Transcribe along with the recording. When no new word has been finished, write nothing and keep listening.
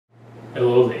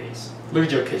Hello ladies, look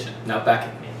at your kitchen, now back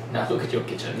at me. Now look at your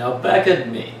kitchen, now back at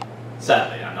me.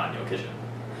 Sadly, I'm not in your kitchen.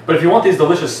 But if you want these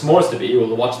delicious s'mores to be, you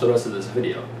will watch the rest of this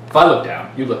video. If I look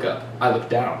down, you look up. I look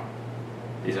down.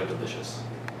 These are delicious.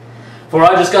 For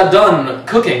I just got done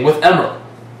cooking with Emerald.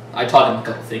 I taught him a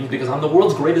couple things because I'm the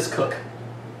world's greatest cook.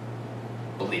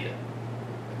 Believe it.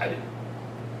 I do.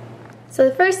 So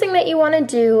the first thing that you want to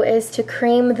do is to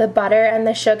cream the butter and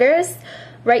the sugars.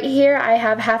 Right here I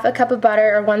have half a cup of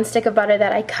butter, or 1 stick of butter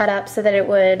that I cut up so that it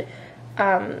would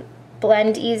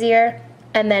blend easier,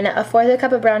 and then 1/4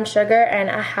 cup of brown sugar and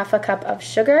 1/2 cup of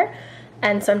sugar.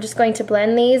 And so I'm just going to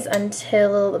blend these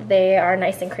until they are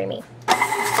nice and creamy.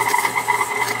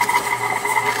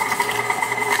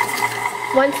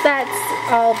 Once that's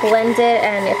all blended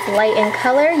and it's light in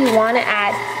color, you want to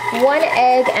add 1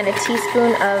 egg and a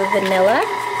teaspoon of vanilla.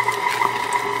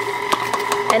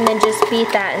 And then just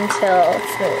beat that until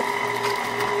it's smooth.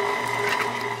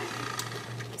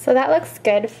 So that looks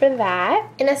good for that.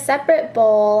 In a separate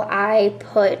bowl, I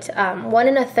put 1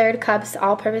 1/3 cups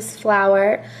all-purpose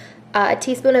flour, a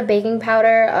teaspoon of baking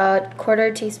powder, a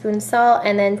 1/4 teaspoon salt,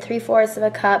 and then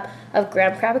 3/4 cup of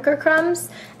graham cracker crumbs.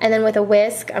 And then with a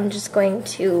whisk, I'm just going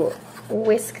to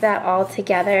whisk that all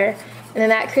together. And then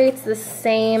that creates the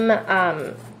same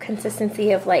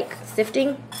consistency of like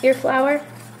sifting your flour.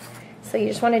 So you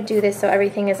just want to do this so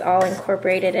everything is all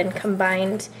incorporated and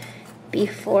combined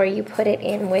before you put it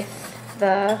in with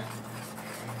the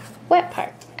wet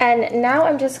part. And now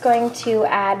I'm just going to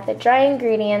add the dry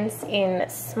ingredients in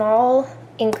small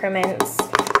increments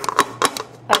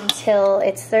until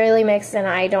it's thoroughly mixed and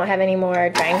I don't have any more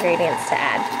dry ingredients to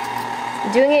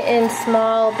add. Doing it in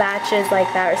small batches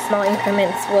like that, or small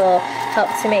increments, will help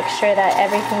to make sure that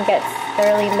everything gets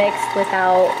thoroughly mixed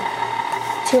without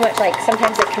too much, like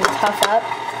sometimes it can puff up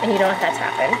and you don't want that to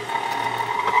happen.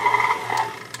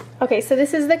 Okay, so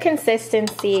this is the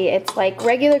consistency. It's like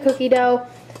regular cookie dough,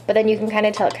 but then you can kind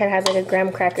of tell it kind of has like a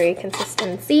graham crackery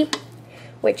consistency,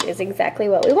 which is exactly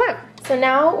what we want. So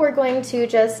now we're going to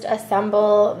just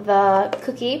assemble the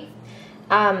cookie.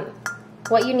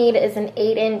 What you need is an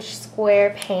 8-inch square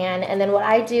pan, and then what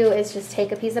I do is just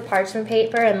take a piece of parchment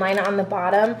paper and line it on the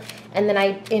bottom, and then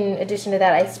in addition to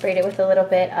that, I sprayed it with a little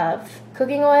bit of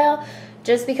cooking oil,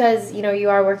 just because, you know, you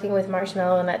are working with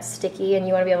marshmallow and that's sticky and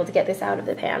you want to be able to get this out of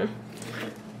the pan.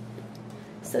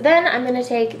 So then I'm going to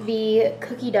take the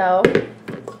cookie dough,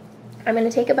 I'm going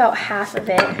to take about half of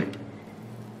it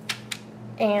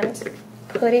and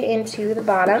put it into the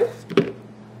bottom.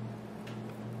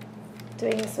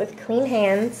 Doing this with clean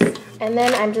hands, and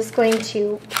then I'm just going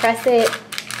to press it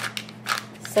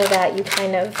so that you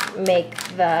kind of make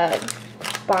the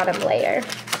bottom layer.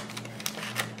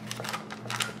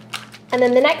 And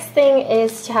then the next thing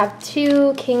is to have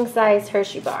 2 king-size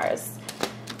Hershey bars,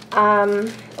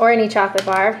 or any chocolate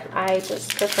bar. I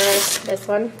just prefer this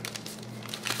one.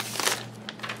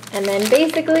 And then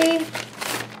basically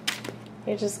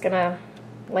you're just gonna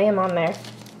lay them on there.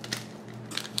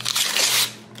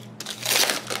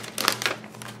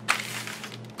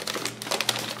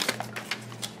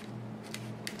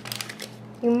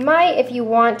 You might, if you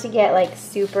want to get like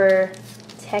super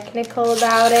technical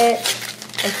about it,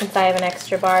 and since I have an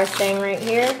extra bar staying right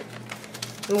here,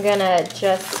 I'm gonna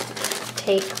just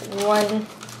take one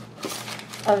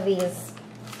of these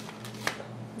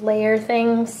layer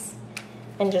things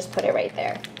and just put it right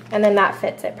there. And then that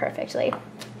fits it perfectly.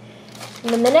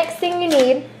 And then the next thing you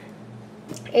need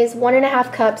is 1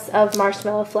 1/2 cups of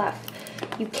marshmallow fluff.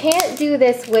 You can't do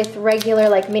this with regular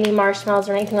like mini marshmallows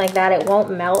or anything like that. It won't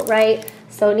melt right.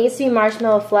 So it needs to be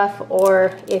marshmallow fluff,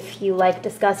 or if you like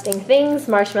disgusting things,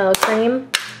 marshmallow cream.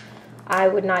 I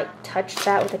would not touch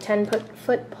that with a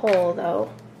 10-foot pole though.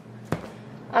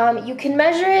 You can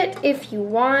measure it if you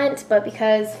want, but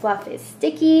because fluff is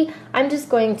sticky, I'm just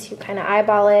going to kind of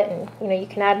eyeball it, and you know, you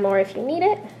can add more if you need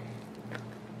it.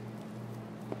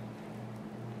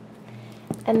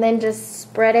 And then just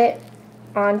spread it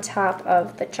on top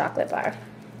of the chocolate bar.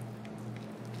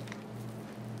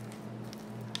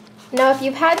 Now, if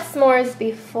you've had s'mores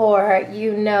before,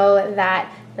 you know that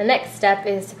the next step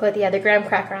is to put the other graham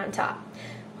cracker on top.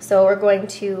 So we're going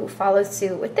to follow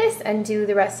suit with this and do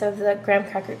the rest of the graham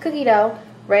cracker cookie dough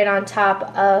right on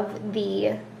top of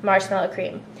the marshmallow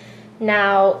cream.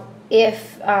 Now,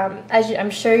 if, as I'm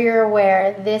sure you're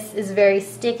aware, this is very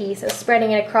sticky, so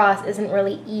spreading it across isn't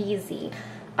really easy.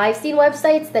 I've seen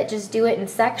websites that just do it in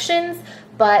sections,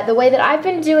 but the way that I've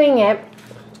been doing it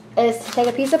is to take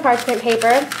a piece of parchment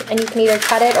paper, and you can either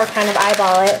cut it or kind of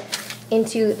eyeball it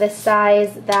into the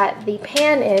size that the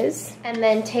pan is, and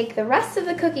then take the rest of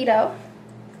the cookie dough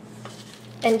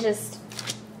and just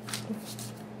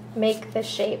make the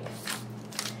shape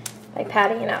by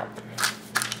patting it out.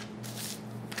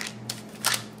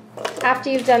 After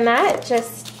you've done that,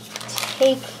 just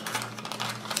take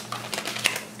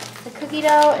the cookie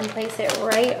dough and place it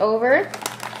right over.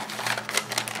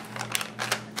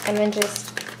 And then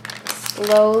just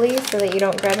slowly, so that you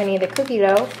don't grab any of the cookie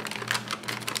dough,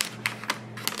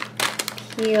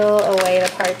 peel away the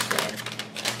parchment.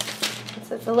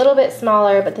 So it's a little bit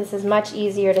smaller, but this is much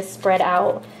easier to spread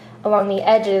out along the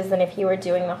edges than if you were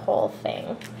doing the whole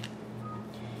thing.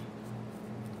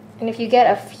 And if you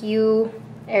get a few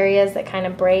areas that kind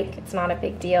of break, it's not a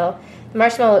big deal. The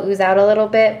marshmallow will ooze out a little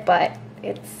bit, but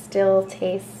it still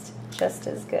tastes just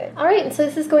as good. Alright, so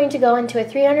this is going to go into a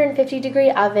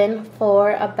 350-degree oven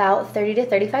for about 30 to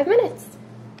 35 minutes.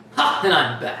 Ha! And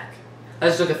I'm back. I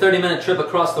just took a 30-minute trip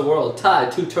across the world,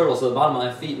 tied 2 turtles to the bottom of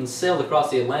my feet, and sailed across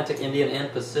the Atlantic, Indian,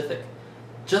 and Pacific.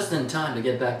 Just in time to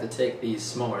get back to take these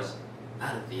s'mores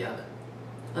out of the oven.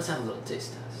 Let's have a little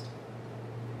taste test.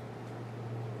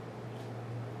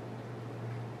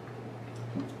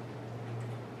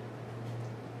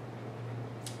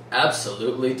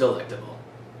 Absolutely delectable.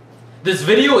 This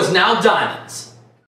video is now diamonds.